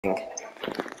I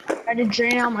had to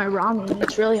drain out my ramen.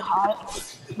 It's really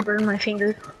hot. Burn my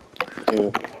finger.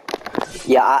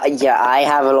 Yeah, I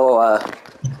have a little I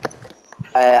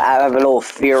have a little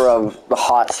fear of the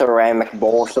hot ceramic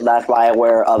bowl, so that's why I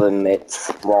wear oven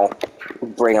mitts while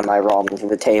bringing my ramen to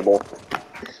the table.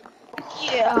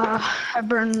 Yeah, I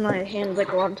burned my hand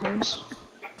like a lot of times.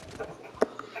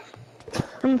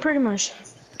 I'm pretty much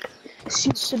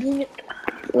used to doing it.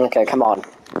 Okay, come on.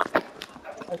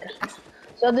 Okay.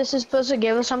 So this is supposed to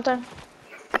give us something?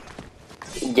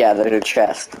 Yeah, there's a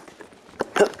chest.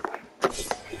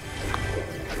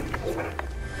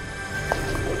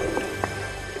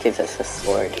 Gives us a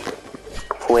sword.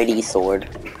 Pretty sword.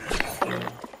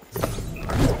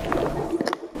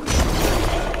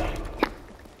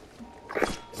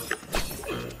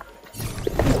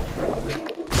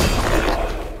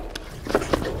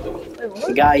 Wait,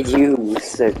 what? Guy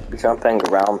use the jumping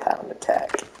ground pound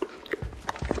attack.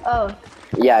 Oh.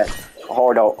 Yeah,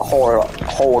 hold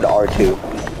R2.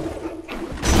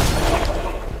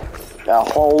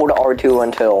 Hold R2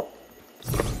 until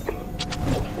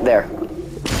there.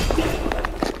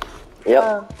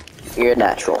 Yep, you're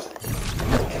natural.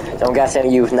 So I'm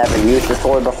guessing you've never used the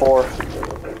sword before?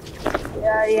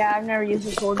 Yeah, I've never used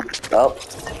the sword. Oh.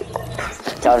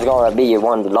 That was gonna be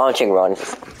one of the launching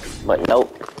runs. But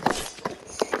nope.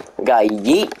 Got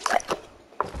yeet.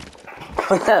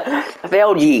 I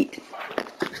failed yeet.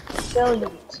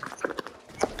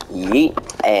 Yeet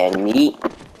and yeet.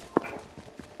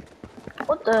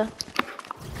 What the?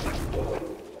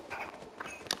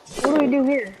 What do we do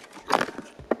here?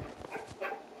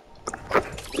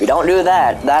 We don't do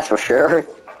that, that's for sure.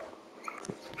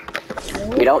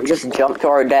 We don't just jump to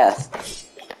our death.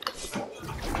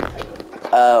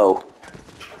 Oh.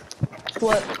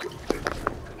 What?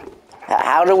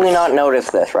 How do we not notice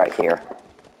this right here?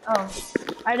 Oh,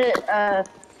 I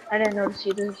didn't notice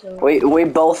either. So We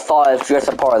both thought it's just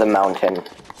a part of the mountain.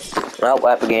 Well, we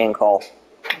have to get in call.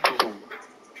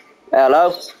 Hello?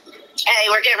 Hey,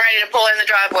 we're getting ready to pull in the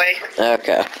driveway.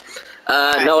 Okay.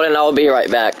 No, then I'll be right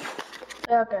back.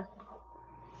 okay.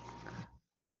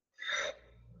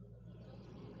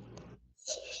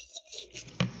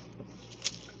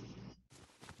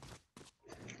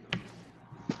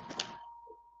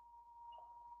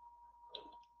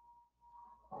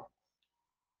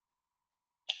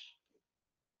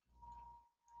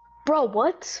 Bro,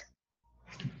 what?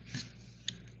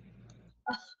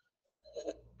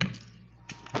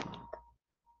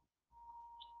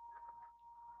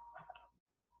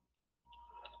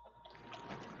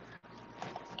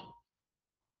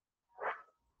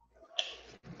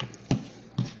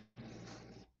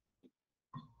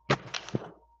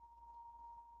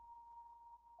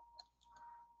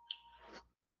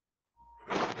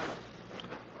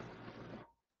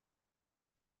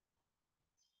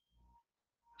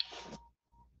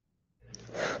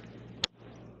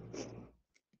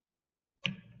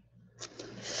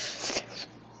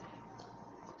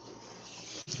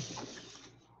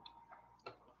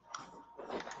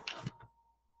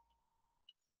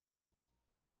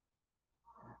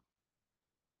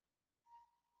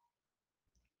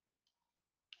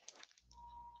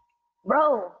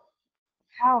 Bro,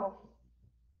 how?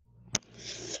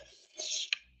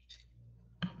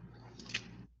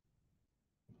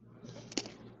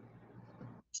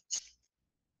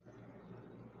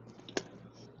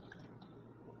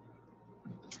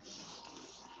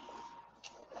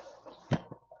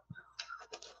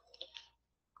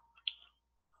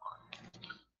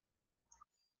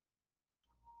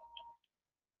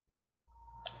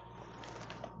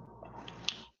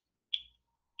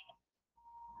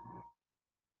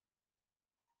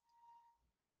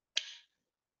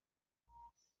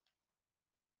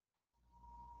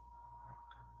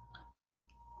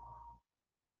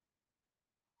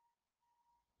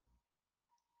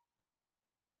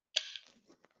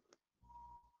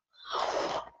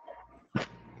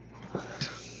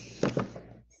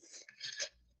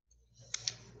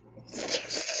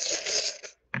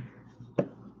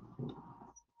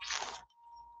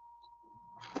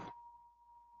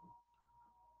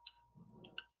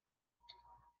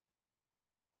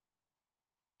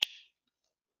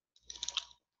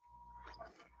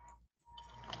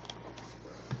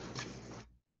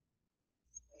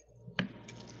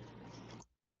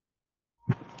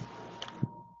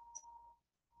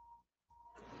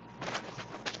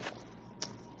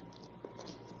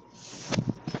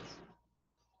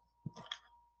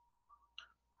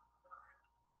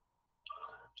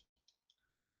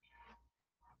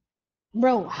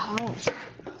 Bro, how?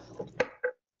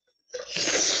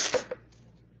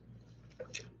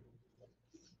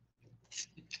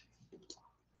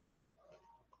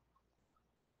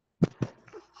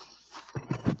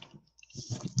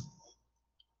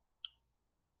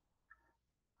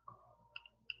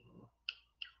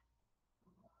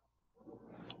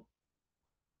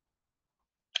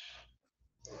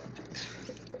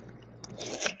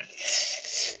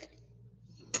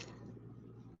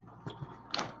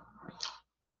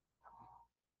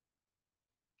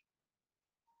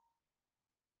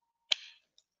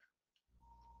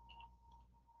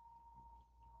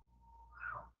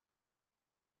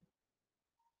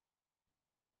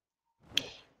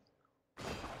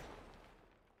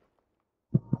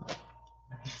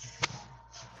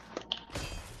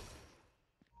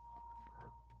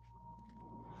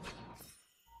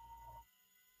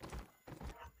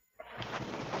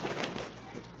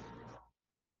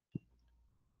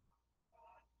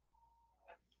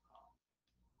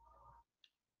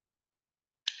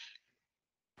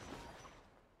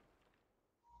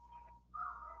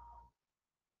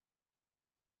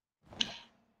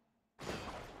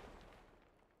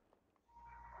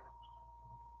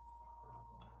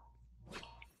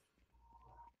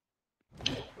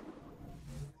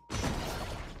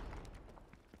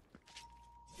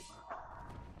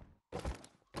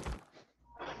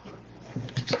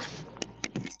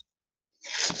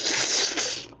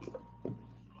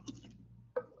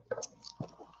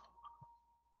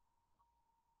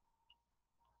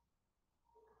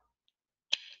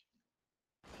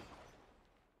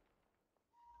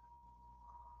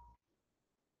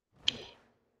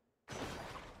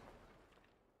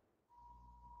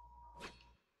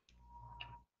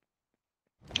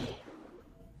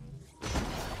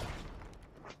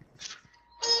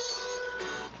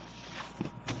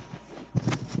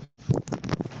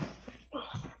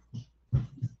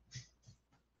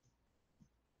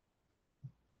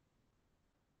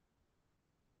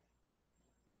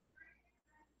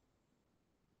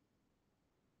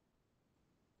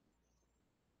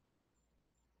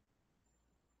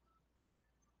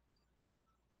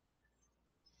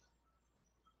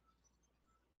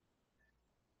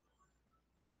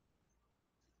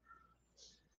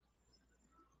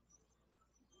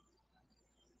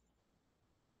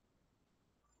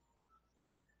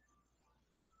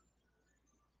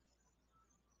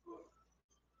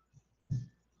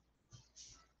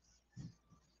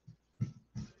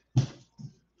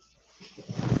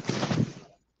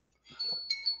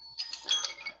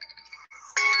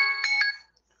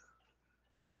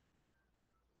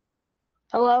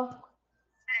 Hello?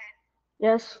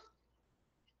 Yes.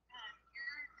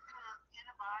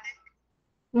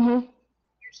 Mm-hmm.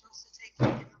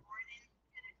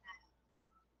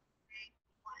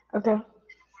 Okay.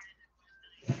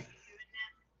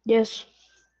 Yes.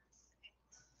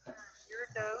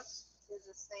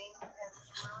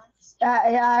 Yeah,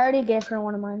 I already gave her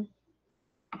one of mine.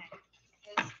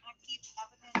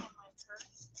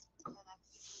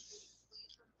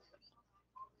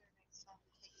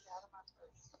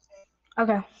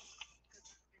 Okay.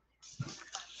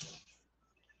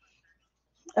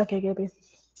 Okay, Gabby.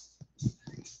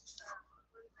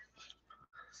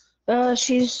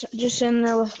 She's just in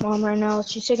there with mom right now.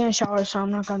 She's taking a shower, so I'm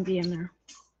not gonna be in there.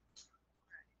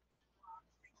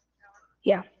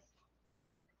 Yeah.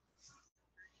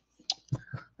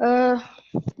 Uh,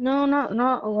 no,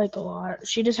 not like a lot.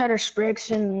 She just had her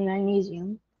sprigs and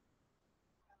magnesium.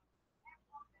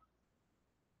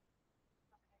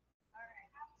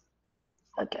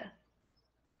 Okay.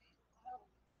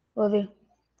 Love you.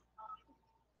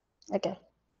 Okay.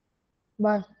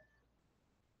 Bye.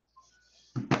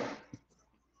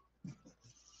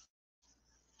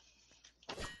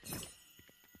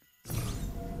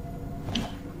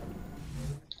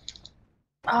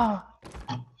 Oh.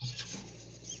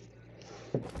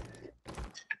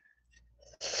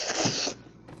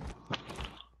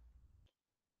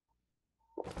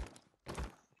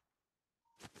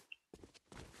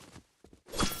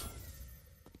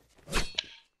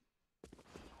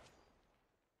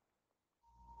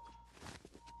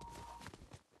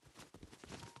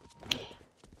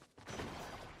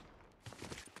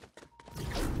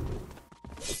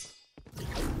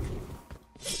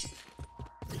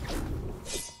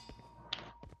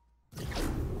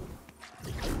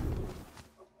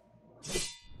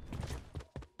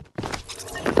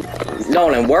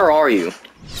 Nolan, where are you?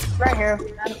 Right here.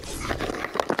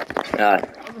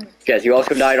 Guess you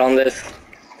also died on this.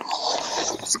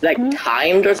 It's like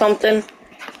timed or something?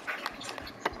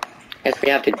 Guess we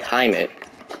have to time it.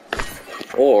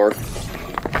 Or...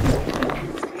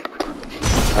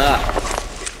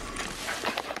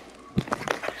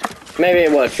 maybe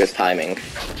it was just timing.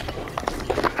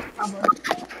 Probably.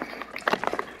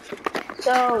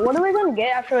 So, what are we gonna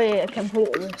get after we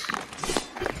complete this?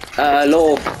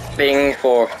 Little thing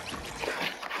for...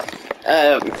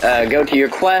 go to your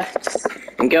quests,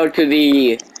 and go to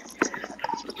the...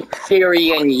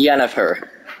 Siri and Yennefer.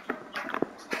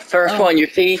 First one you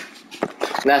see,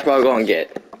 that's what we're gonna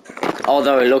get.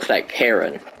 Although it looks like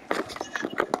Karen.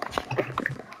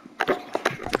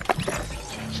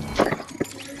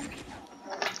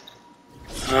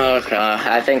 Okay,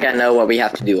 I think I know what we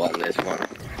have to do on this one.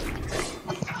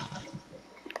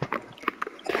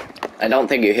 I don't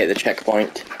think you hit the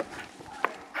checkpoint.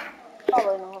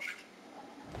 Probably not.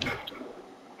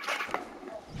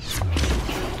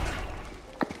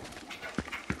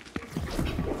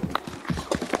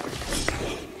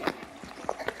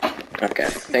 Okay, I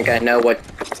think I know what...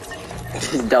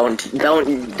 Don't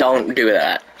do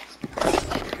that.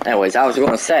 Anyways, I was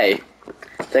gonna say,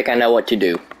 I think I know what to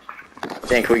do. I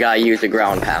think we gotta use the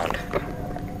ground pound.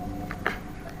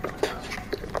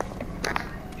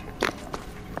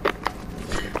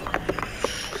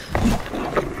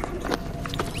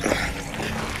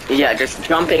 Yeah, just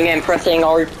jumping and pressing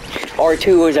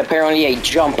R2 is apparently a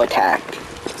jump attack.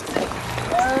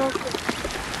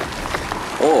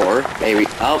 Or, maybe...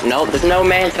 Oh, no, there's no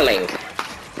mantling.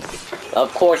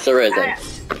 Of course there isn't.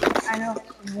 I know,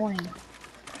 it's annoying.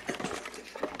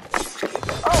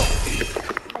 Oh!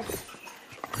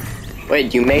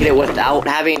 Wait, you made it without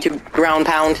having to ground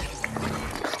pound?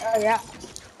 Oh, yeah.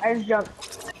 I just jumped.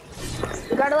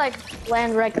 You gotta, like,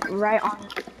 land right on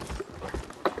it.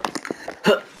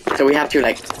 So we have to,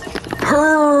 like,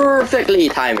 perfectly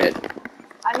time it.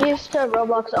 I'm used to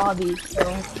Roblox obbies, so...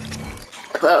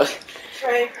 Close.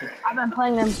 Right. I've been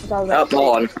playing them since I was Up like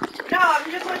on. No,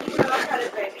 I'm just letting you know I'm kind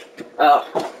of big.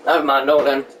 Oh, never mind, no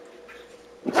then.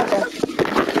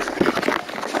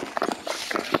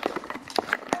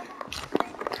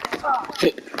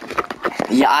 Okay.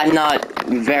 Yeah, I'm not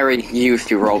very used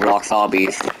to Roblox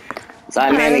hobbies. So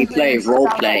I mainly play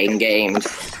role-playing games.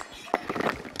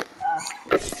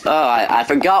 Oh, I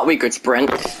forgot we could sprint.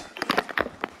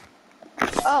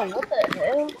 Oh, what the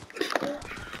hell?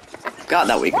 Forgot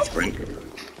that we could sprint.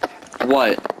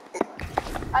 What?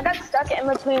 I got stuck in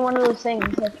between one of those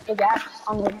things, like the gaps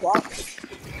on the block.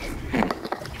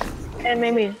 And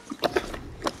maybe.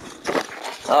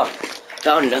 Oh,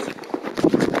 found nothing.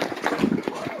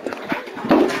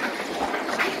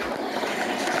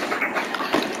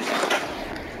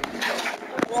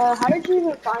 How did you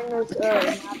even find this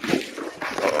map?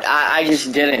 I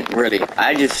just didn't really.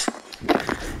 I just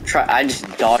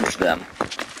dodged them.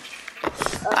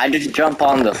 I just jump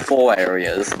on the full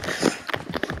areas.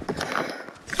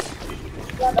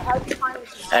 Yeah, but how'd you find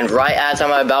this now? And right as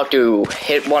I'm about to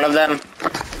hit one of them,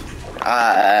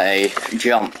 I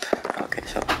jump. Okay,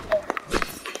 so.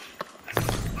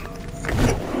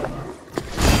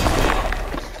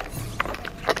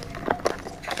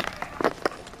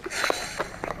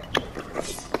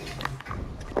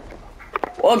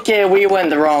 Okay, we went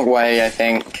the wrong way, I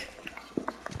think.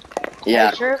 Yeah.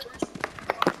 Are you sure?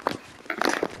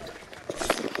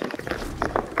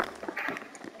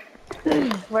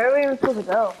 Where are we even supposed to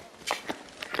go?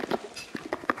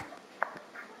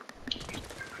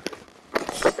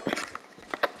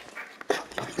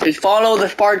 Just follow the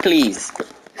sparklies.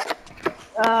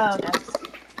 Oh, okay.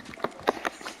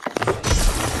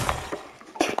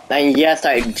 And yes,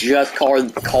 I just called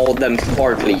them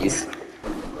sparklies.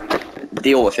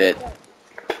 Deal with it.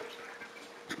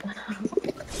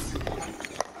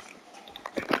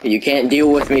 You can't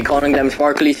deal with me calling them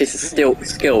sparklies, it's a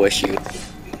skill issue.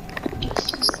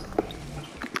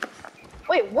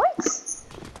 Wait, what?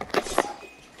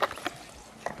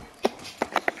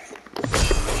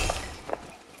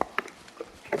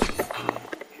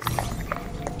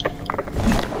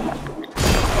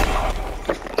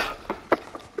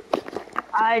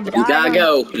 I died. You gotta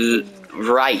go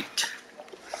right.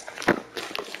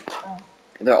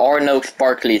 There are no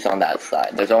sparklies on that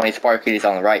side. There's only sparklies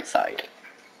on the right side.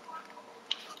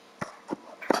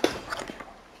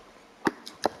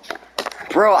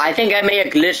 Bro, I think I may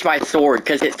have glitched my sword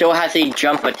because it still has a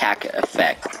jump attack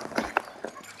effect.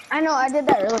 I know, I did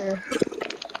that earlier.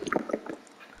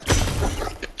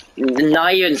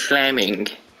 Not even slamming.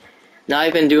 Not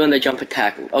even doing the jump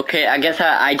attack. Okay, I guess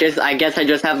I just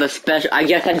have the special. I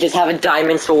guess I just have a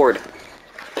diamond sword.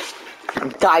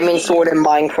 Diamond sword in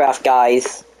Minecraft,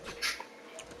 guys.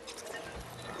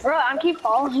 Bro, I keep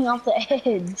falling off the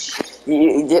edge.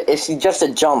 It's just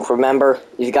a jump. Remember,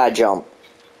 you gotta jump.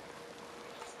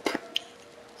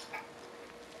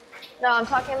 No, I'm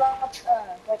talking about,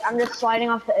 like, I'm just sliding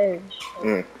off the edge.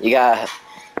 You gotta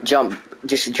jump.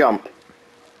 Just jump.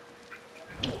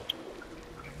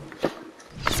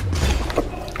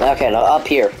 Okay, now up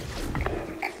here.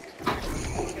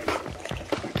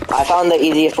 I found the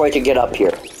easiest way to get up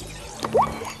here.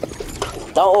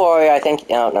 Don't worry, I think.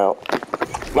 No.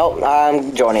 Nope,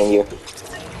 I'm joining you.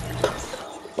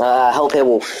 I hope it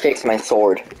will fix my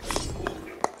sword.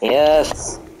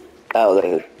 Yes. Oh,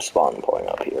 there's a spawn point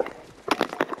up here.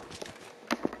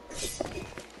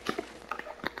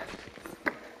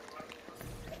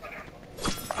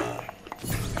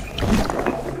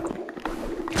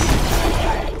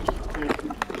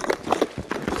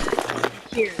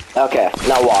 Here. Okay,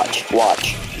 now watch.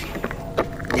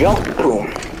 Jump,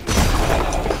 boom.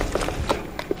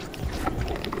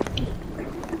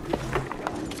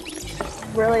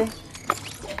 Really?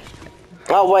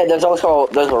 Oh wait, there's a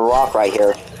rock right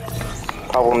here.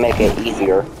 Probably make it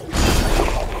easier.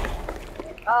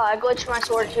 Oh, I glitched my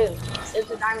sword too.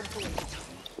 It's a diamond sword.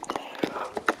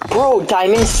 Bro,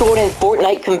 diamond sword in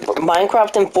Fortnite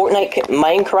Minecraft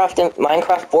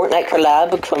Fortnite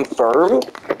collab confirmed.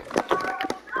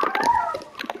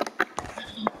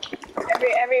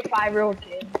 Every 5-year-old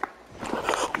kid.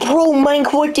 Bro,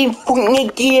 Minecraft in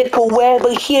Fortnite did a collab,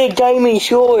 but she had a diamond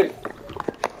sword.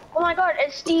 Oh my god,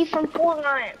 it's Steve from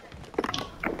Fortnite.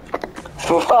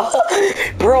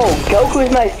 Bro, Goku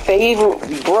is my favorite.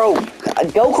 Bro,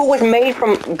 Goku was made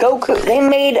from Goku. They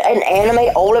made an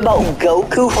anime all about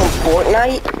Goku from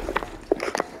Fortnite.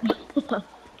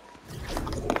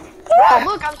 Bro,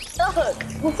 look, I'm stuck.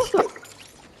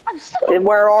 I'm stuck.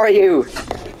 Where are you?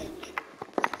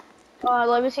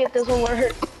 Let me see if this will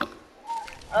work.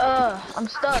 I'm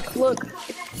stuck. Look.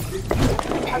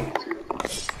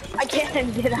 I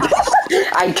can't get out.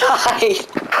 I died.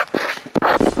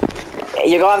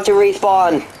 You're gonna have to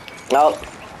respawn. Nope.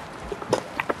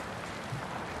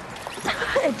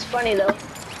 It's funny though.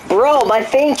 Bro, my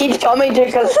thing keeps coming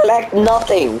to select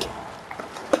nothing.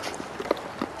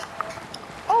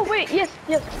 Oh wait, yes.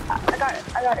 I got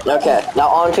it. Okay, now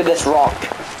onto this rock.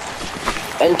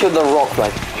 Into the rock,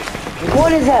 like.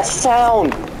 What is that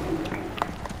sound?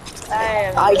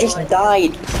 I just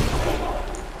died.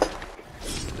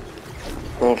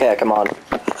 Okay, come on.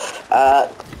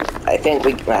 I think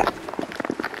we.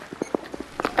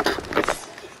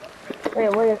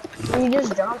 Wait, you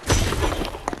just jumped?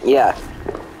 Yeah.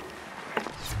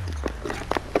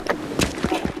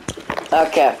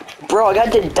 Okay. Bro, I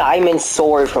got the diamond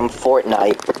sword from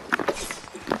Fortnite.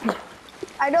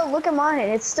 I don't look at mine.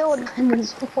 It's still a diamond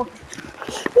sword.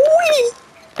 Whee!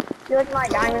 You like my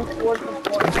diamond sword from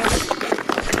Fortnite?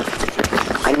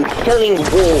 I'm killing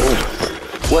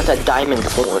wolves with a diamond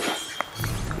sword.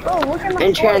 Bro, look at my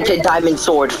Enchanted sword. diamond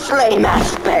sword, flame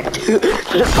aspect,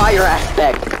 the fire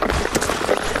aspect.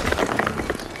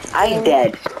 I'm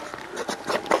dead.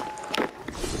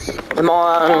 Come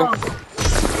on.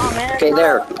 Oh man, Okay, it's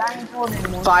there. not a diamond sword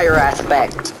anymore. Fire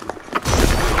aspect.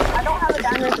 I don't have a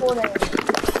diamond sword anymore.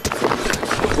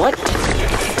 What?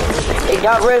 It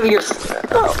got rid of your.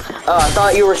 Oh, I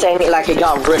thought you were saying it like it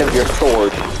got rid of your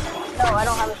sword. No, I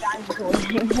don't have a diamond sword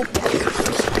anymore.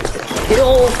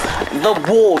 Kill the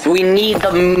wolves. We need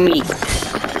the meat.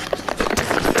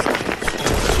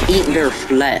 Eat their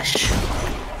flesh.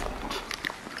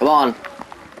 Come on.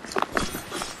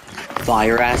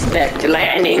 Fire aspect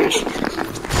landing.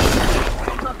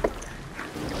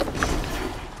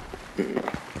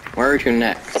 Where to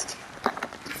next?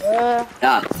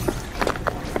 Ah.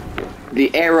 The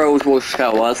arrows will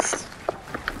show us.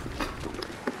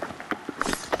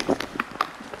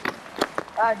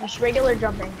 Just regular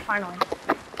jumping, finally.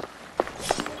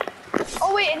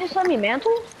 Oh wait, it just let me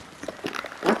mantle?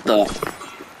 What the?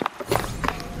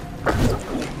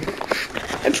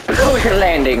 Explosion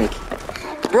landing!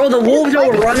 Bro, the wolves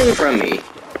are running from me.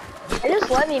 It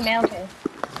just let me mantle.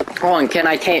 Hold on, can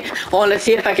I tame? Hold on, let's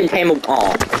see if I can tame a.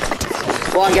 Oh.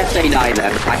 Well, I guess they died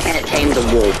then. I can't tame the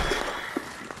wolf.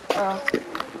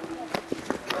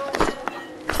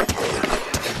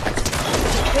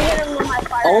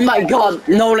 Oh my god,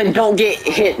 Nolan, don't get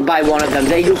hit by one of them.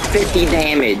 They do 50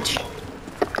 damage.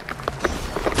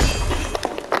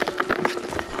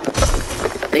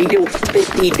 They do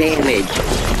 50 damage.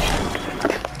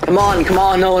 Come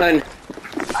on, Nolan.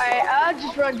 Alright,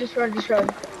 just run.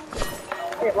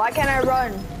 Wait, why can't I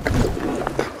run?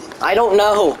 I don't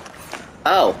know.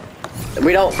 Oh.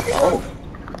 We don't. Oh.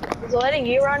 Is it letting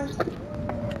you run?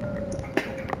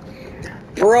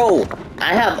 Bro,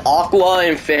 I have Aqua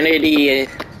Infinity.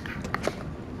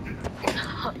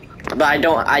 But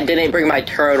I didn't bring my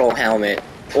turtle helmet.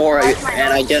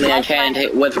 And I didn't enchant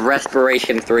it with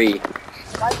Respiration 3.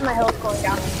 Why's my health going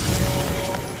down?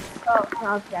 Oh,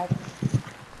 no, it's dead.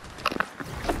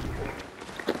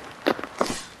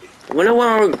 When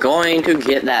are we going to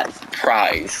get that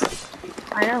prize?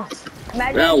 I know.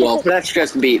 Imagine Oh well, let's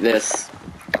just beat this.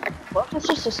 What if it's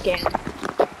just a scam?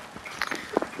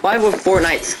 Why would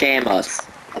Fortnite scam us?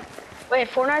 Wait,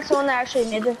 Fortnite's the one that actually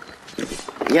made this?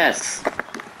 Yes.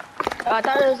 Oh, I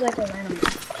thought it was like a random.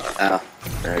 Oh,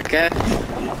 okay.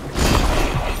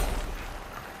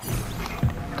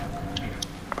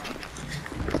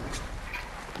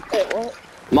 Wait, what?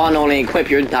 Come on, only equip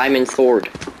your diamond sword.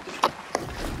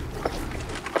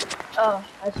 Oh,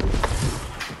 I see.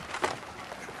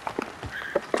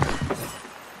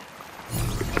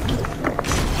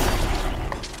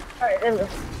 Alright, there we go.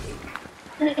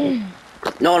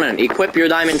 Nolan, equip your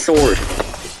diamond sword.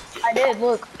 I did,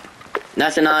 look.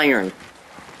 That's an iron.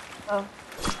 Oh.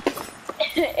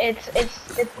 it's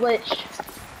glitched.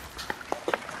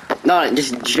 Nolan,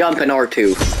 just jump in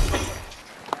R2.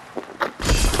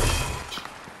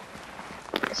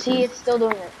 See, it's still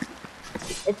doing it.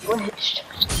 It's glitched.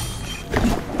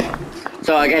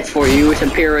 So I guess for you it's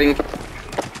appearing.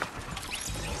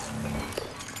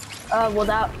 Well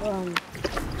that,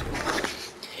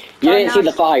 You didn't see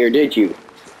the fire, did you?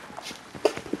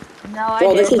 No, I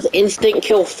Bro, did. this is instant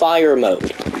kill fire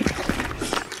mode.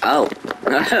 Oh.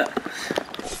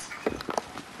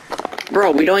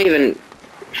 Bro, we don't even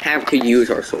have to use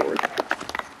our sword.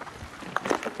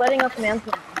 It's letting us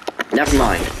mantle. Never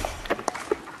mind.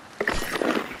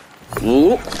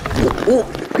 Ooh. Ooh.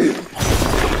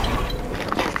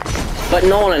 But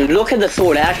Nolan, look at the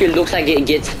sword. It actually looks like it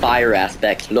gets fire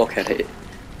aspects. Look at it.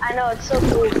 I know, it's so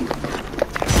cool.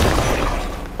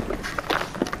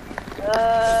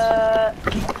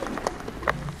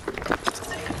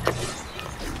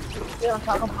 We don't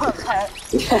talk about that.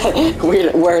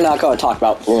 We're not gonna talk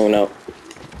about Bruno.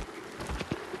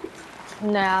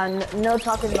 Nah, no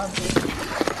talking about this.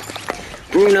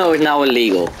 Bruno is now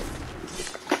illegal.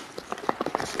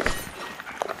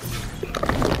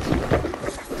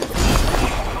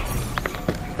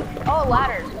 Oh,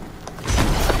 ladders.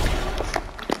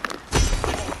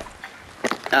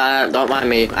 Don't mind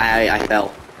me. I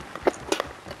fell.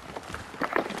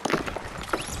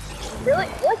 Really?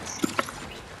 What?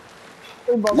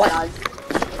 We both What? died.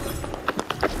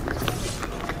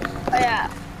 Oh yeah.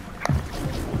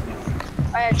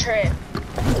 I had Trey.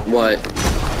 What?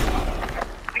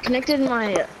 I connected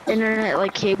my internet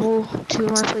like cable to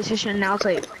my PlayStation. Now it's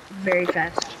like very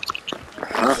fast.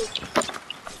 Huh?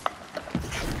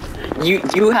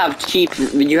 You have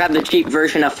the cheap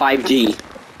version of 5G.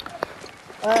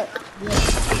 What?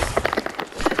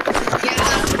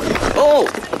 Oh!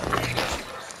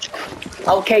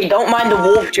 Okay, don't mind the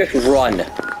wolf, just run.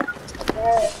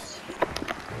 Yes.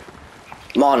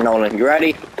 Come on, Nolan, you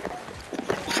ready?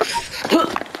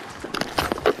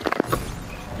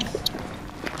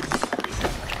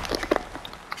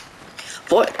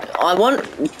 What? I want...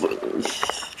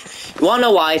 You wanna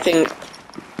know why I think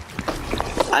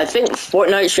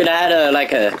Fortnite should add a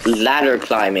ladder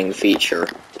climbing feature.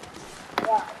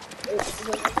 Yeah.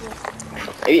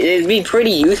 It'd be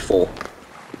pretty useful.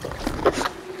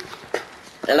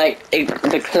 And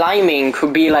the climbing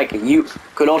could be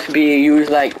could also be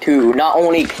used to not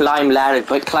only climb ladders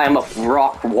but climb up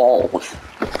rock walls.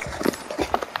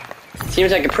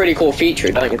 Seems like a pretty cool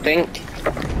feature, don't you think?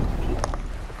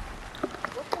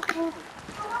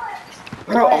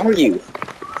 Where are you?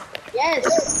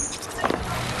 Yes.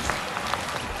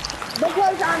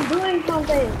 Because I'm doing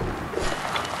something.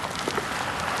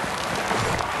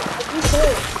 You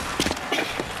too.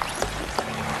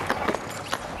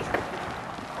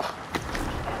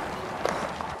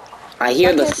 I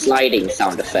hear the sliding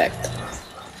sound effect.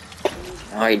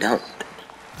 I don't.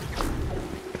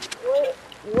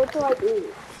 What do I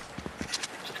do?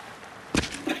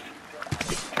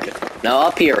 No,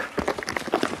 up here.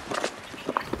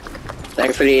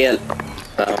 Thanks for the.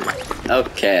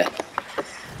 Okay.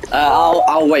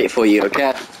 I'll wait for you.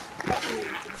 Okay.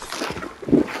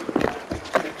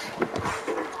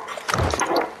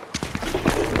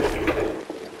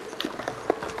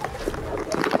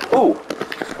 Ooh.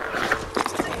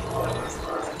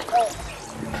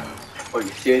 Are you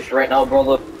serious right now,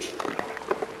 brother?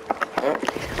 Huh?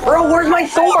 Bro, where's my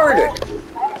sword? I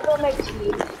have to go make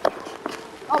tea.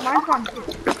 Oh, mine's gone too.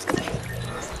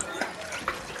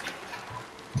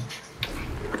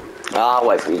 I'll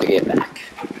wait for you to get back.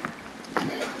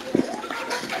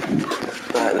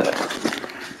 I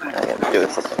gotta do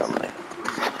something on my.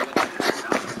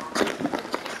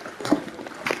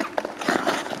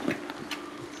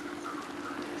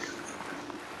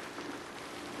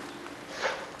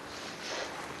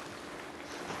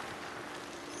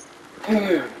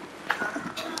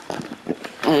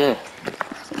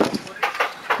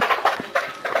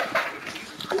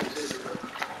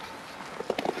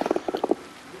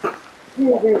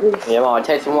 Yeah, Mom, I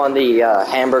tasted one of the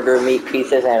hamburger meat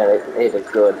pieces and it is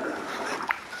good.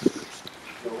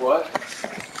 What?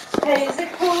 Hey, is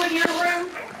it cool in your room?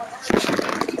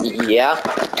 Yeah.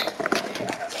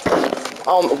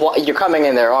 What, you're coming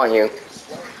in there, aren't you?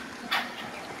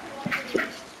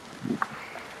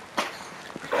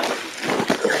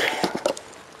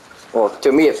 Well,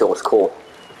 to me it feels cool.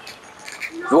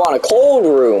 If you want a cold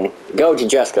room, go to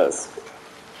Jessica's.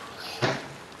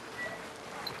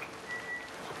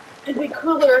 It'd be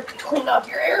cooler if you cleaned off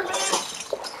your air vent.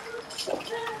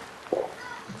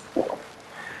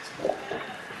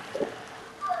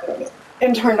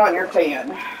 And turned on your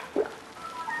fan.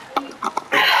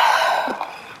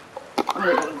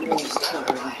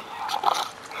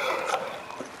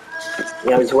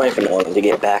 Yeah, I was waiting for Nolan to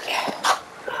get back.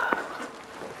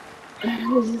 I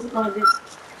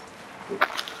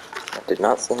did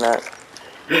not see that.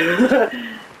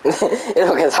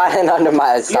 Look, it's hiding under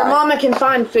my side. Your mama can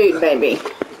find food, baby.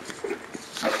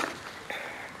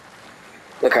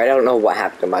 Look, I don't know what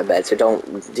happened to my bed, so don't...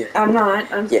 I'm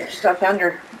not. I'm Yeah. just I found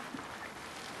your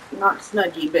not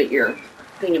snuggie, but your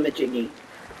thingamajiggy.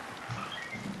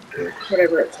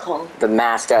 Whatever it's called. The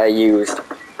mask that I used.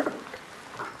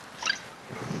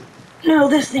 No,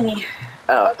 this thingy.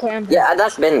 Oh, Okay, yeah,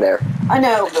 that's been there. I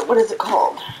know, but what is it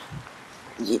called?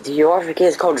 Do you always forget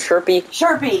it's called Sherpy?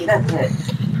 Sharpie, that's it.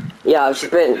 Yeah, it's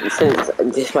been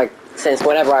since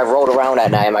whenever I've rolled around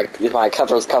at night, my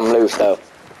covers come loose, so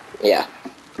yeah.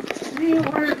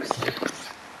 It works.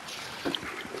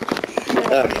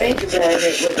 Okay. Make a bed,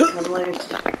 it would come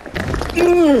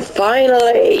loose.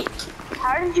 Finally!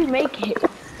 How did you make it?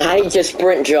 I just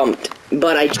sprint jumped,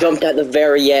 but I jumped at the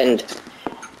very end.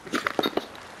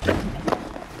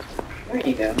 There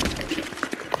you go.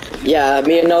 Yeah,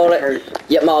 me and Nolan.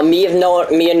 Yeah, Mom, me and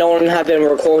Nolan have been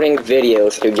recording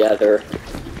videos together.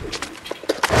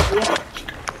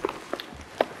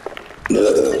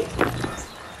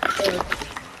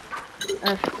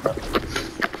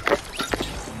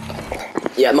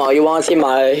 Yeah, Mom, you want to see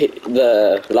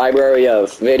the library of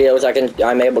videos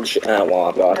I'm able to well,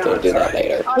 I'll have to do that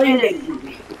later.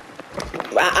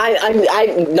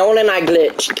 Nolan and I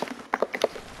glitched.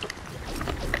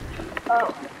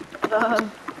 Oh.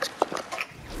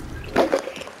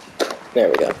 There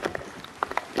we go.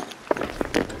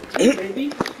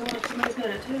 Baby, somebody's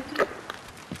gonna attack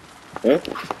you?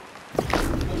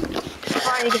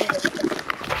 Fine, you can do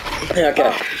it.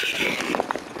 Okay.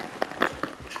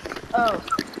 Oh.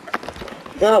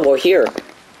 Oh, we're here.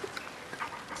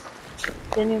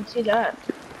 Didn't even see that.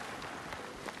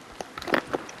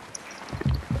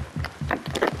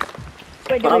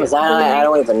 Wait, Promise, I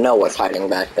don't even know what's hiding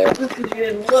back there. This is good.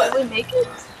 Did Look. we make it?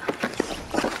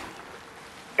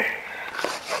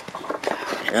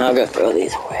 I'll go throw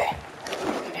these away.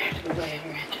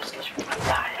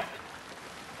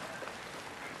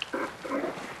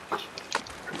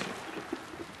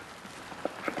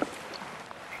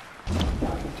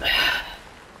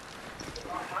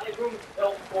 My room's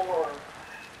built for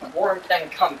warmth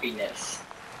and comfiness,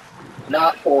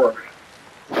 not for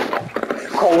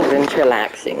cold and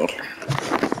chillaxing.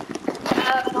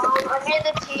 Mom, I made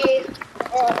the tea.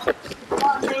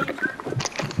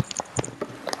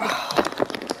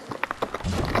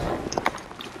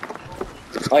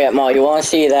 Oh yeah, Ma, you want to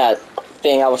see that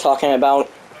thing I was talking about?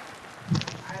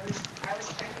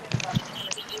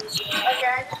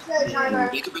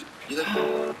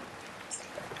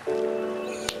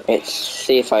 Let's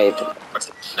see if I...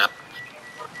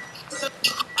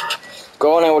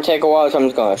 Go on, it will take a while, so I'm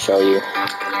just gonna show you.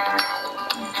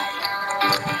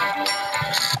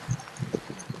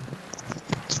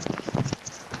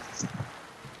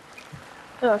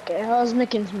 Okay, I was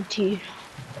making some tea.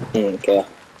 Okay.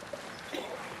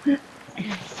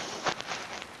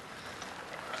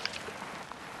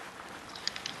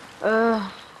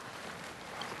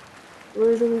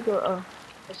 Where do we go? Oh,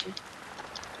 I see.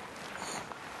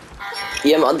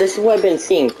 Yeah, Ma, this is what I've been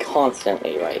seeing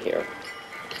constantly right here.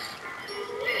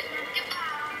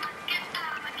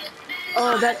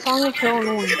 Oh, that song is so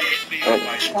annoying.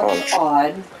 That's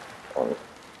odd.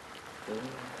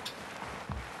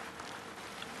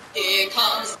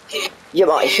 Yeah,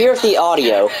 Ma, here's the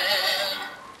audio.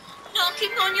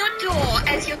 Knocking on your door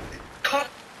as you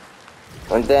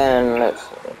And then, let's see.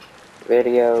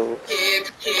 Video.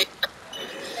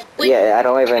 Yeah, I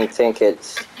don't even think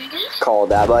it's called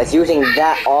that, but it's using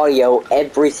that audio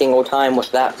every single time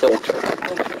with that filter.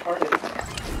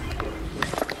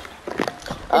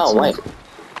 Oh, wait.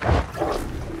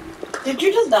 Did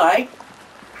you just die?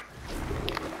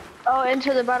 Oh,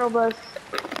 into the battle bus.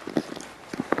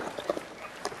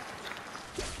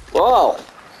 Whoa!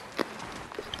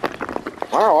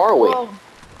 Where are we? Whoa.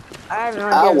 I have no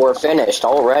Oh, idea. we're finished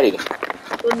already.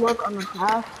 Good luck on the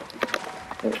path.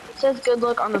 It says good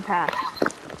luck on the path.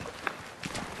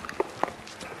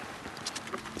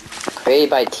 Created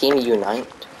by Team Unite.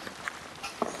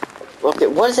 Look,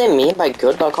 what does it mean by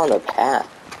good luck on the path?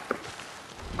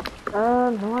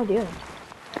 No idea.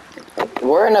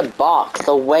 We're in a box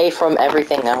away from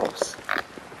everything else.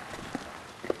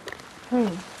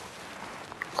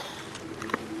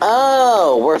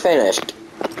 Oh, we're finished.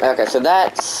 Okay, so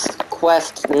that's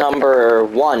quest number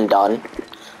 1 done.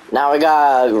 Now we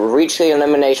gotta reach the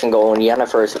elimination goal in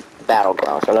Yennefer's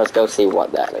battleground, so let's go see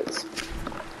what that is.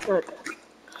 Good.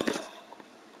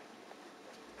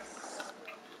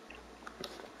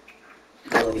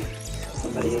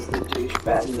 Somebody is the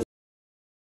douchebag.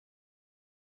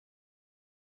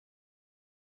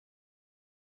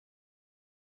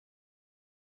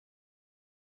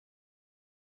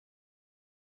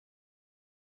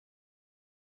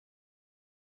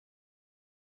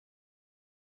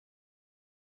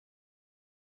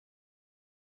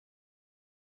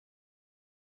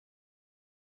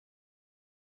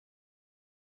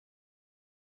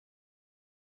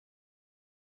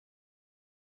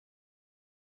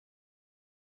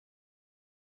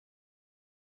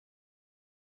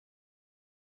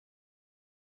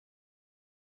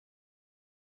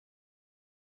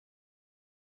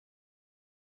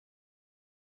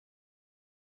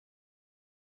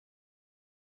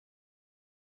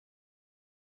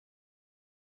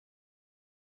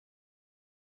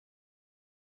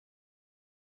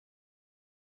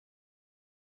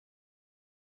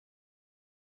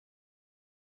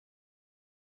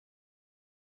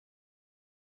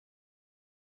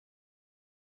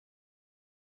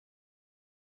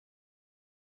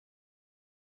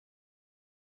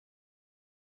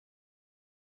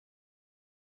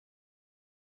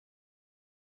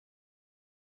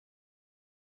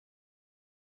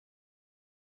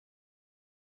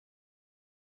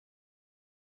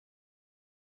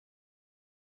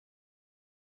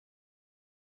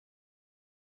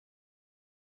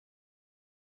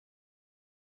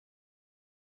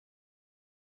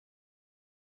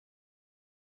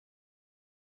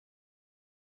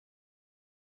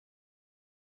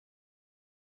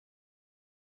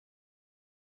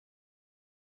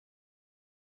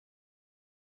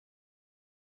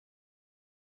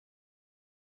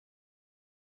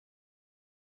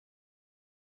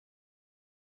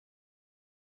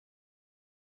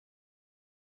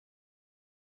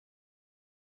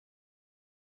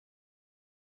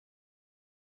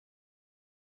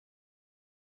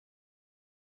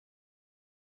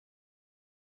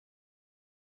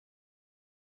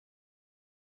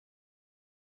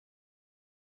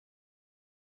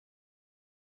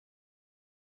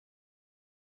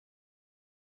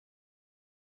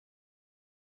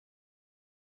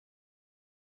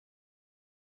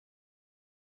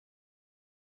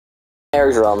 air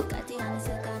drum.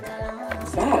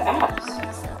 Badass.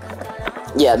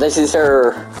 Yeah, this is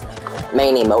her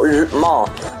main emote.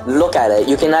 Mom, look at it.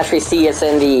 You can actually see it's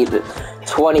in the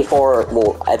 24,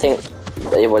 well, I think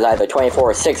it was either 24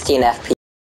 or 16 FPS.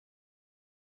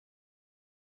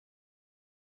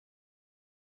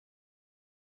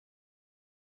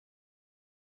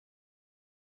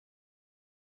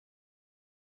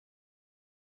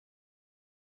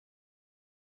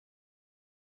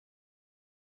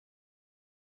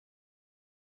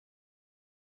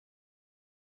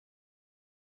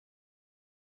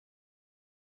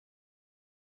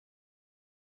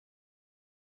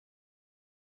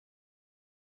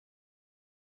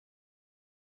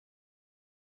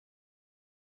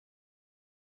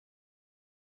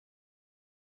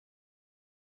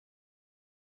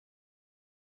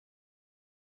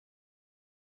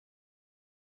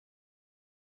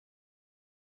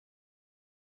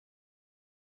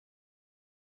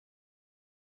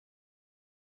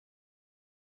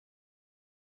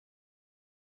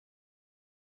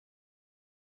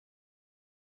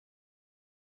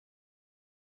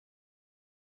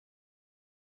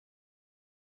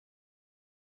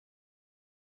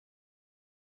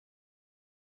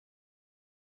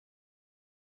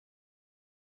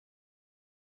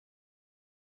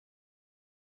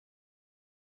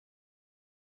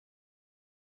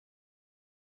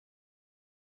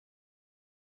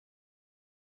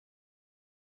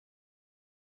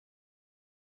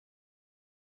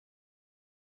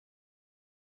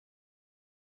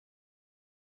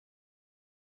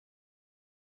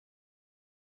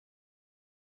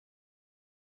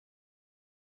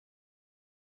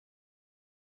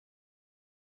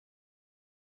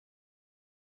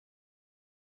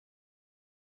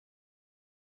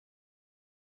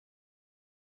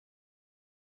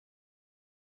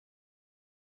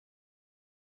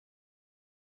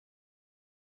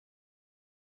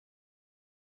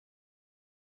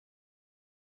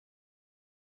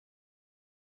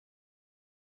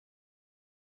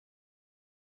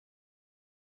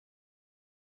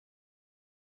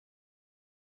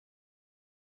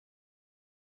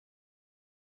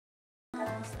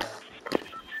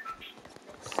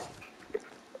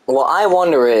 What I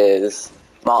wonder is,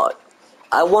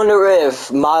 I wonder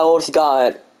if Miles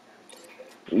got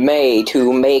May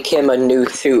to make him a new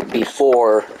suit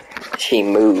before she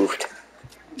moved.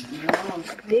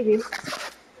 Maybe.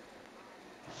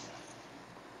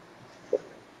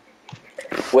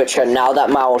 Which, now that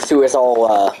Miles' suit is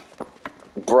all,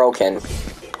 broken.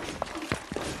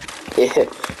 Yeah.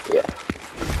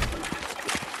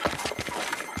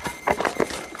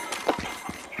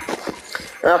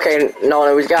 Okay,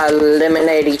 no, we gotta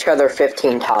eliminate each other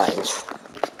 15 times.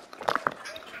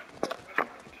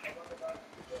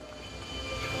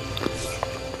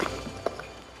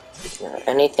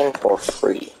 Anything for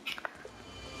free?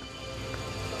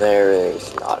 There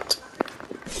is not.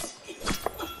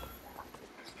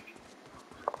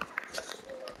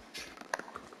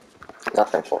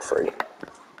 Nothing for free.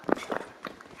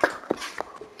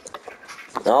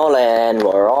 Nolan,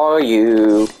 where are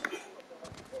you?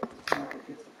 It's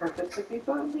the purpose of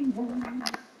evolving one.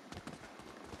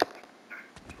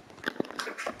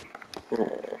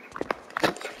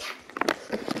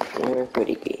 Where'd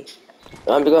he be?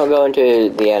 I'm gonna go into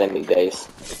the enemy base.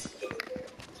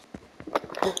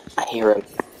 I hear him.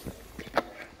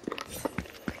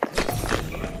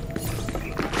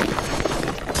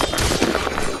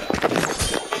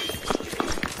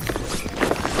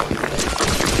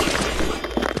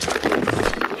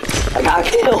 I gotta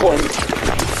kill him.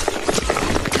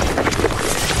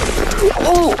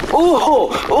 Oh, oh,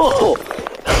 oh!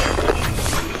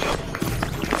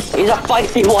 He's a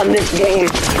feisty one this game.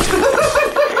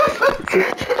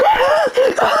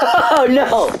 Oh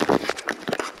no!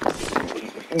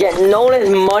 Yet Nolan is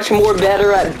much more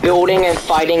better at building and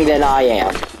fighting than I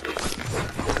am.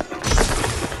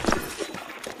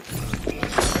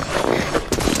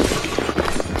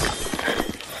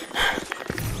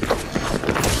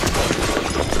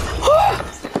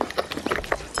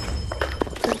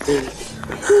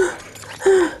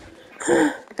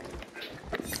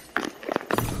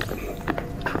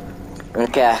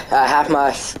 Okay, I have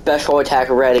my special attack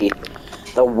ready.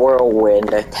 The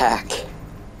whirlwind attack.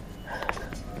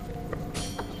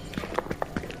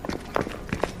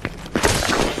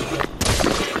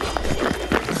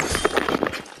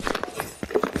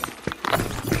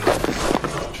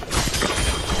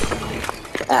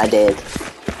 I did.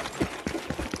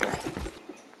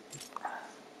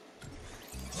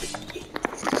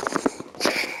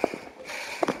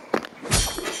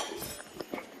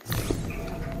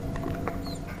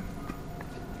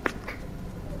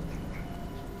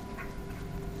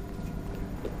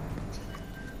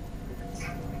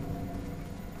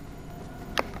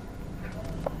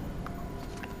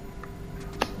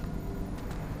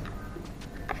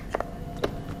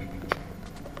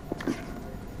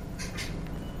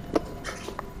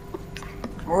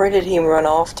 Where did he run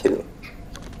off to?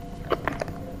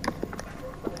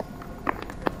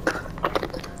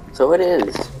 So it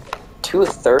is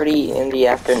 2:30 in the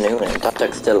afternoon and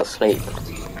Tuck's still asleep.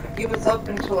 He was up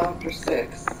until after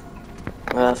 6.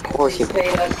 Well, of course He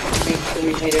stayed up to make sure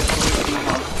we made it home from the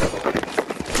hospital.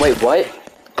 Wait, what?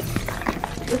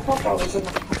 Your papa was in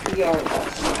the ER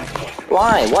last night.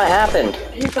 Why? What happened?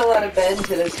 He fell out of bed and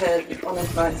hit his head on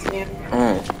his nightstand.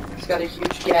 He's got a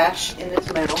huge gash in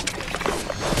his mouth.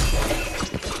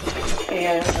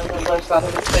 And on the left side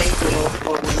of his face, a little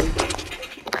swollen.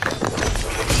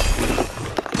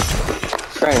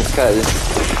 Strange, because...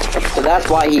 So that's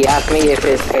why he asked me if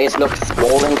his face looked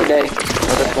swollen today,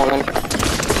 or this morning.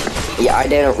 Yeah, it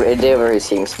didn't really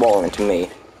seem swollen to me.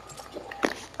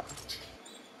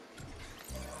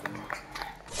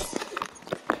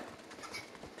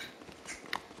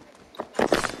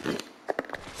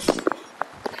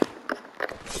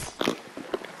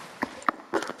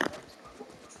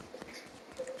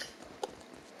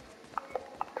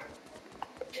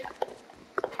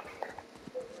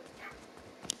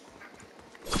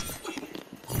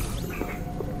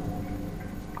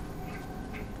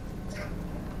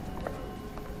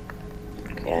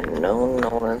 And no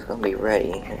one's gonna be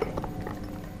ready.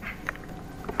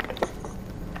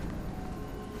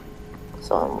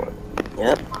 So I'm,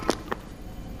 yep.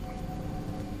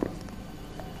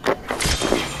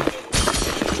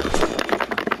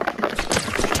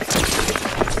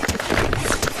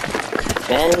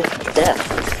 And death.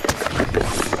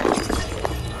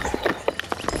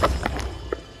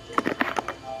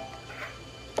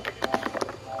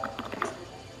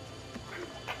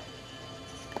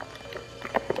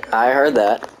 I heard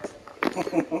that.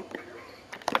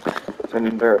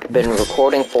 Been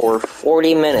recording for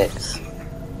 40 minutes.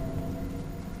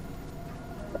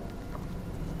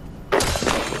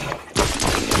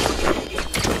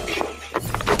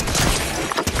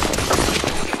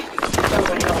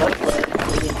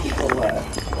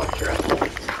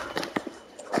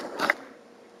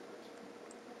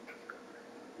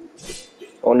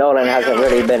 Well, Nolan hasn't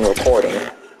really been recording.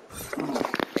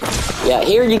 Yeah,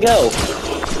 here you go.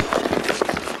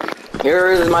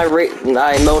 Here is my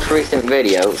most recent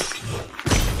videos.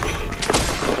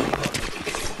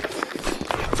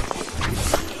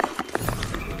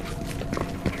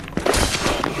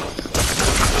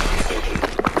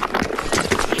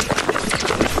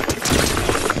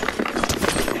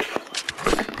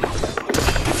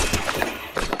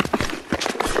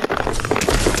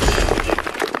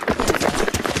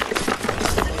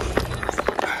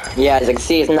 Yeah, as you can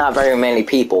see, it's not very many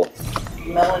people.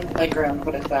 Melon Playground,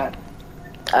 what is that?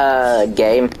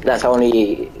 Game that's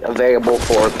only available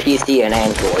for PC and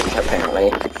Android,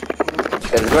 apparently.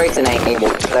 Because Grayson ain't able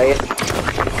to play it.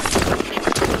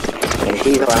 And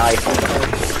he's on iPhone.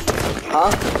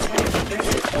 Huh?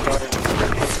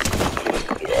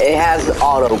 It has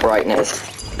auto brightness.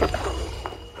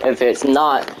 If it's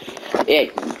not,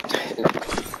 it's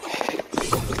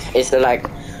like,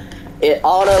 it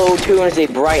auto tunes the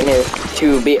brightness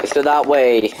to be, so that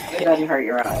way it doesn't hurt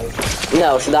your eyes.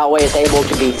 No, so that way it's able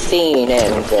to be seen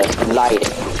in the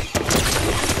lighting.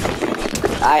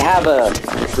 I have a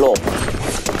floor.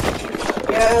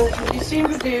 Yeah, you seem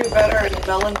to do better in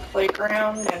Melon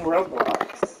Playground and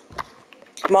Roblox.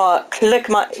 Ma,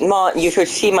 you should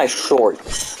see my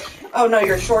shorts. Oh no,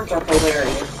 your shorts are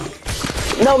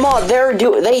hilarious. No, Ma,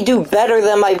 they do better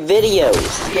than my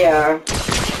videos. Yeah.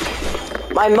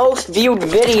 My most viewed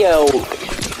video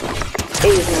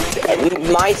is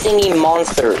my singing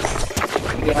monsters.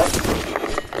 Yep.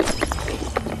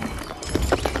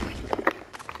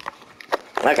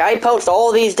 Like, I post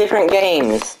all these different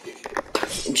games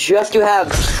just to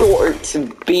have shorts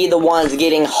be the ones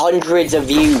getting hundreds of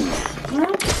views.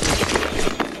 Well,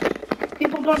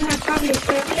 people don't have time to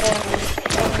sit and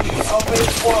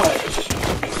always watch.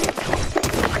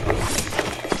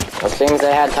 It seems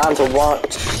they had time to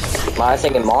watch my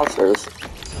singing monsters.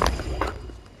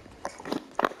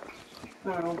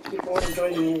 Oh, people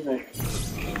enjoy music.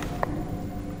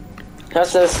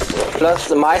 Plus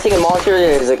my singing monster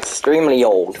is extremely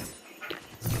old.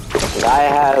 I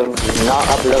have not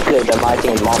uploaded the My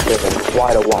Singing Monsters in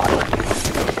quite a while.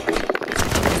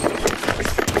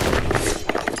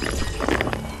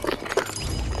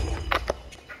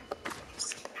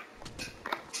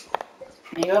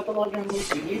 Are you uploading these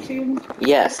to YouTube?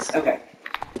 Yes. Okay.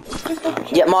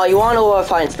 Yeah, Ma, you wanna know what I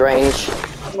find strange?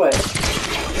 What?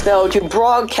 So, to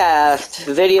broadcast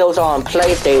videos on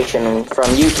PlayStation from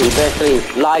YouTube, basically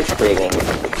live streaming,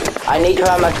 I need to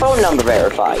have my phone number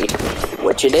verified,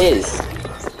 which it is.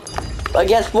 But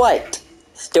guess what?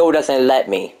 Still doesn't let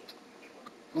me.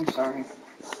 I'm sorry.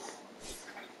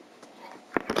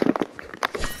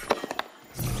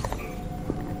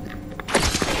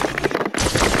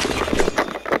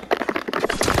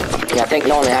 think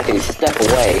no one had to step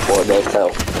away for this,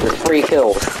 so there's 3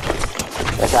 kills.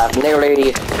 As I've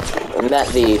nearly met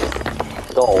the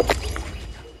goal.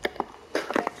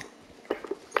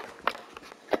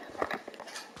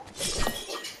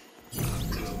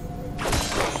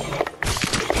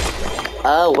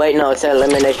 Oh, wait, no, it's an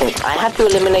elimination. I have to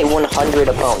eliminate 100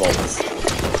 opponents.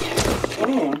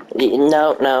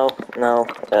 No,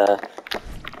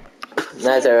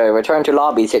 that's a return to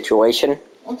lobby situation.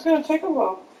 It's gonna take a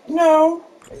while. No.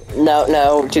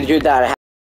 No, to do that,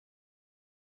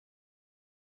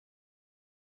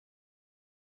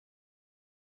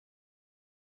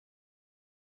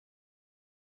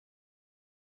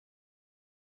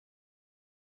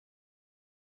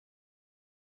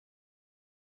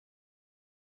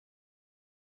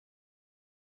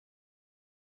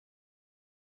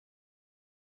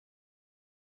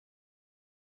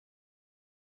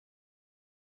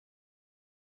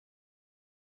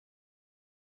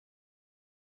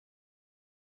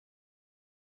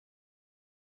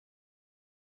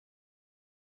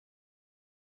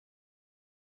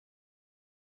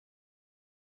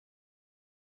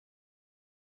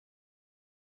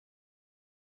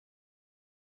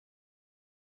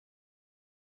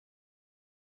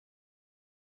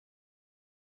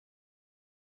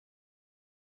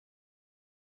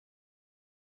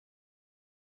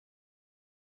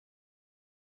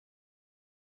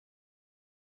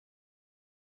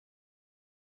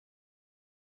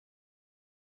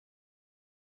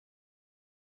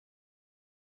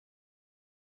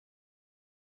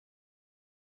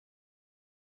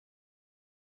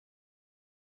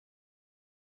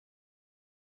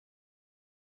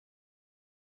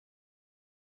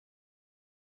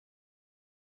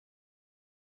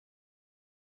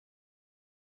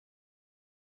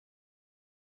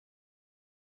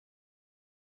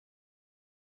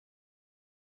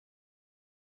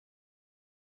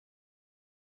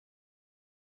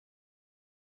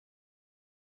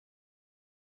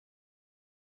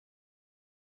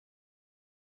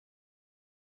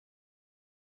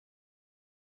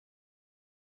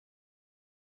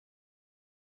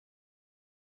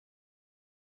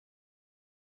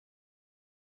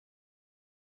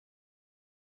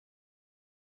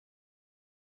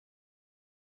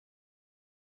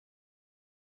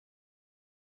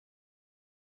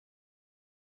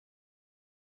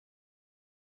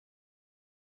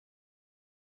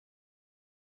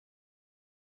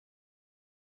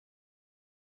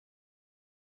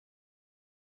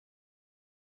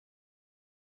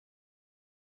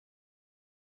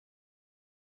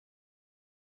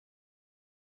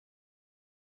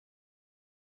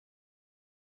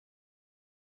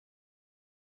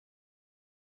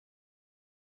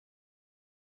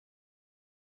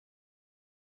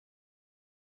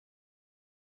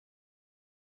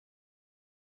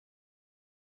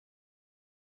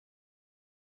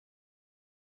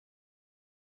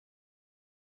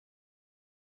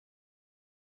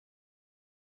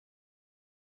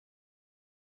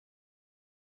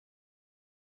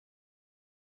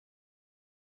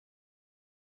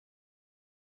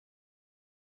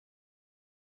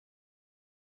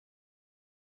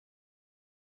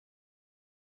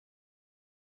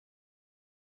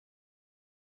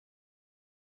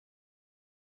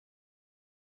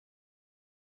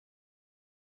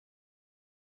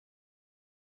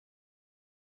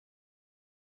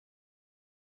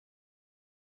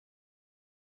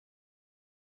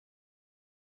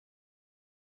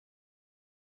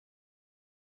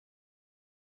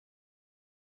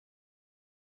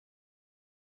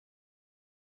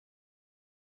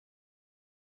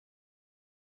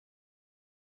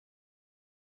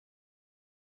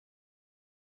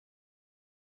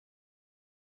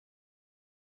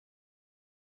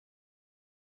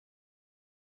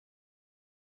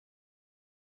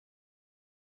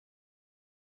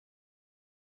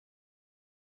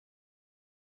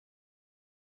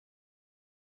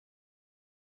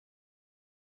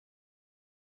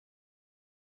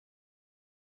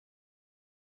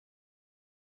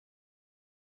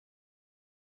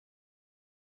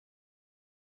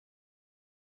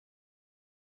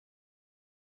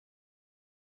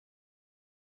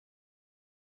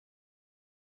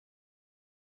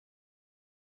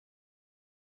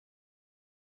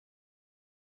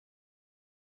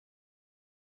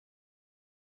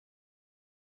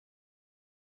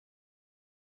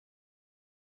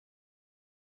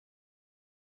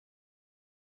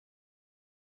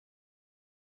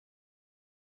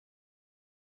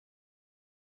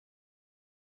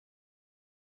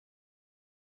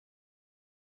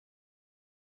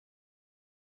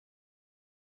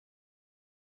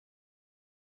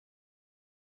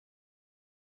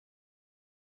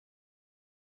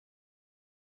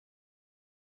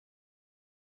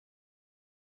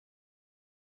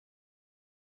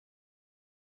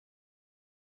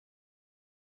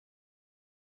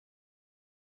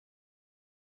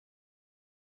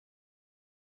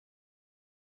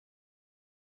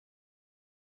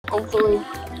 Hopefully.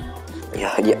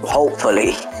 Yeah,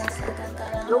 hopefully.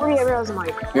 Nobody ever has a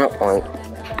mic. No,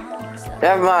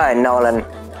 never mind, Nolan.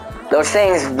 Those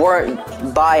things weren't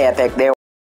by Epic, they were.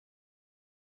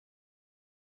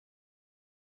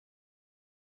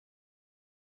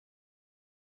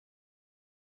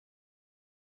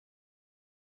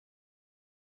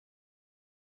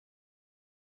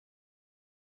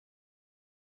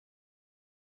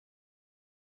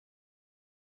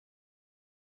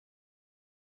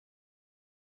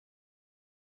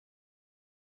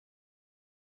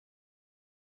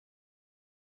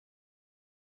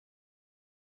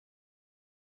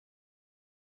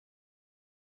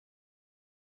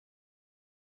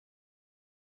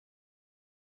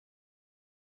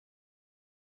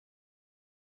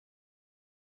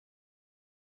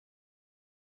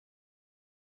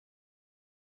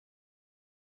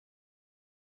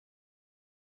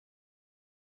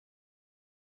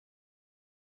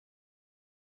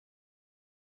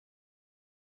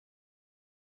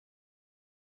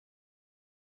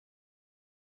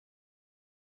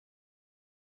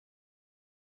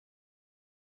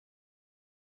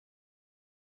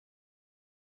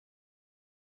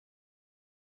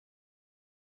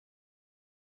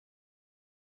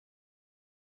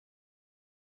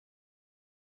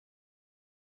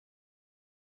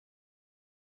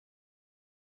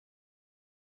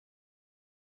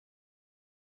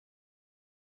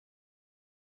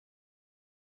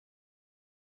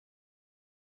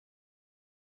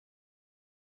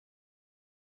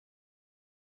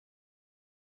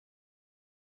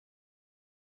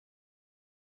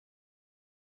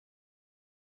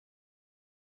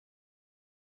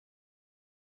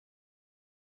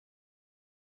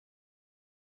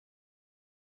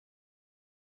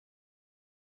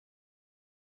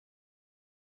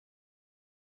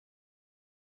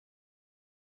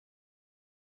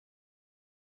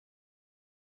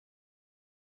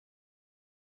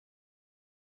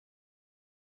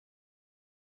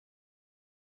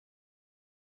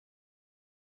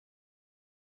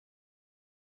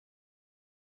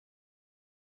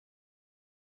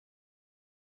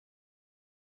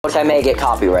 Which I may get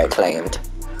copyright claimed.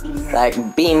 Like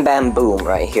beam bam boom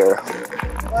right here.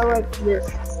 I like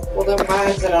this. Well, then why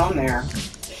is it on there?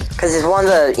 Cause it's one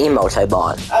of the emotes I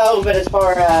bought. Oh, but as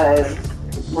far as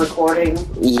recording?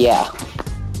 Yeah.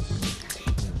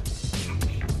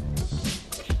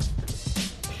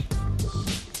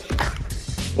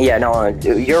 Yeah, no,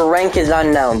 your rank is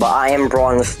unknown, but I am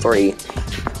bronze 3.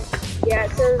 Yeah,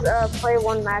 it says play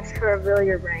one match to reveal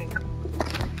your rank.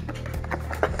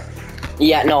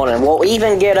 Yeah, Nolan, we'll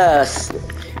even get a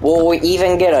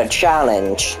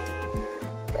challenge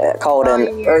called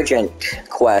an urgent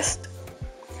quest.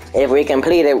 If we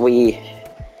complete it,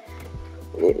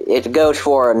 it goes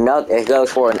for an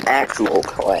actual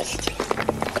quest.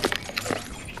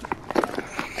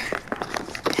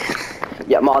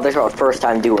 Yeah, Ma, this is our first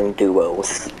time doing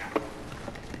duos.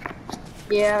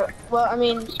 Yeah, well, I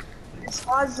mean,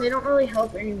 squads, they don't really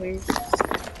help anyways.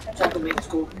 Chocolate mate's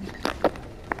cool.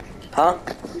 Huh?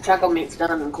 Chocolate mate's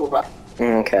done and cool, bro.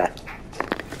 Okay.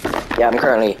 Yeah, I'm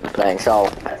currently playing, so I'll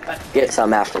get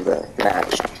some after the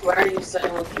match. Why are you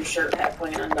sitting with your shirt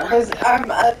halfway undone? Because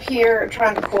I'm up here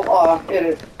trying to cool off. It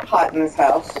is hot in this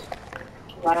house.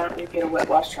 Why don't you get a wet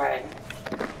wash tray?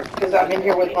 Because I'm in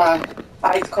here with my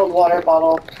ice cold water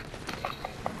bottle.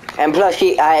 And plus,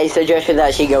 I suggested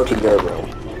that she go to your room.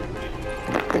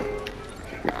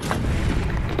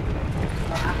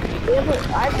 Yeah, but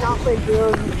I've not played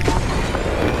duos in a while.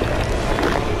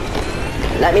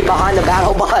 Let me behind the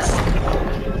battle bus.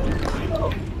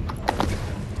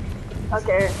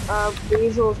 Okay, the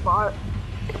usual spot.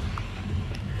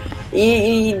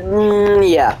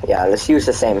 Yeah, let's use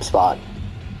the same spot.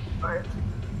 Alright.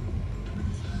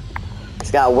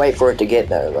 Just gotta wait for it to get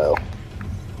there, though.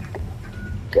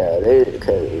 Cause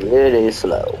it is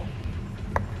slow.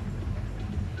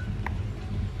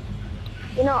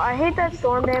 You know, I hate that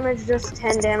storm damage, just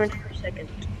 10 damage per second.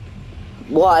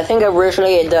 Well, I think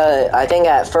originally it does. I think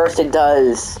at first it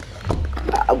does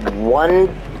 1,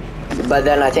 but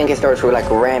then I think it starts with like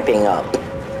ramping up.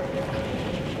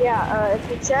 Yeah, if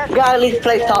you check. You gotta at least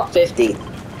play top 50.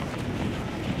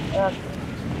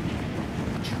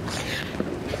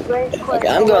 Okay,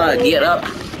 I'm gonna get up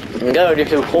and go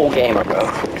to full gamer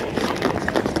mode.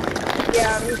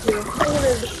 Yeah, me too.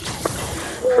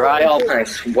 Dry off my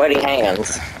sweaty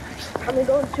hands. I'm gonna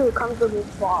go to a comfortable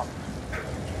spot.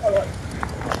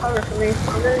 Cover for me.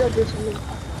 I'm gonna go do something.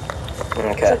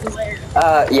 Okay.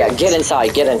 Yeah, get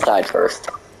inside first.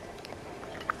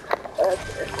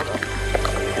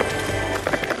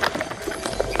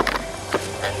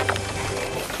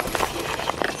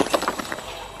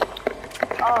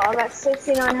 Oh, I'm at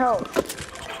 69 health.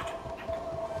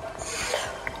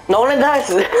 Nolan, that's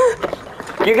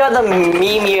you got the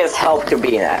memeiest help to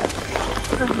be at.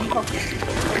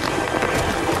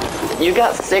 You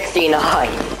got 69.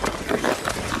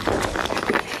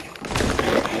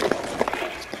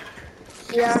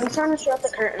 Yeah, I'm trying to shut the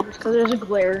curtains because there's a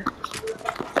glare.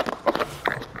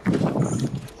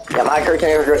 Yeah, my curtains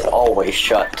are just always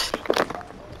shut.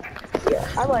 Yeah,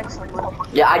 I like sunlight.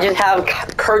 Yeah, I just have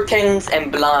curtains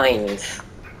and blinds.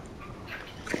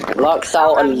 Blocks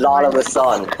out a lot of the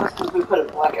sun. We put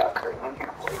a blackout curtain on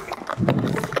here for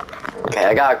you. Okay,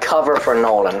 I got a cover for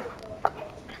Nolan.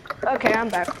 Okay, I'm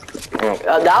back.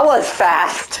 That was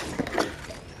fast.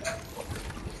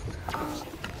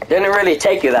 Didn't really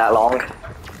take you that long.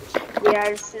 Yeah,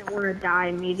 I just didn't want to die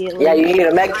immediately. Yeah, you need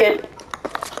a med kit?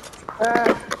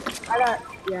 I got,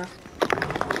 yeah.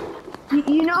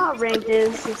 You know how ranked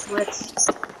is, it splits.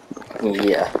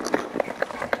 Yeah.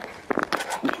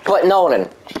 But Nolan,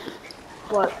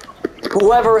 What?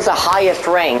 whoever is the highest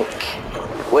rank,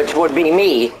 which would be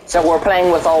me, so we're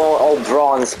playing with all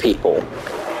bronze people.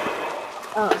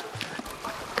 Oh.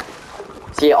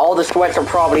 See, all the sweats are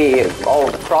probably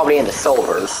in the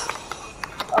silvers.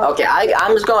 Okay,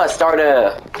 I'm just gonna start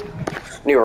a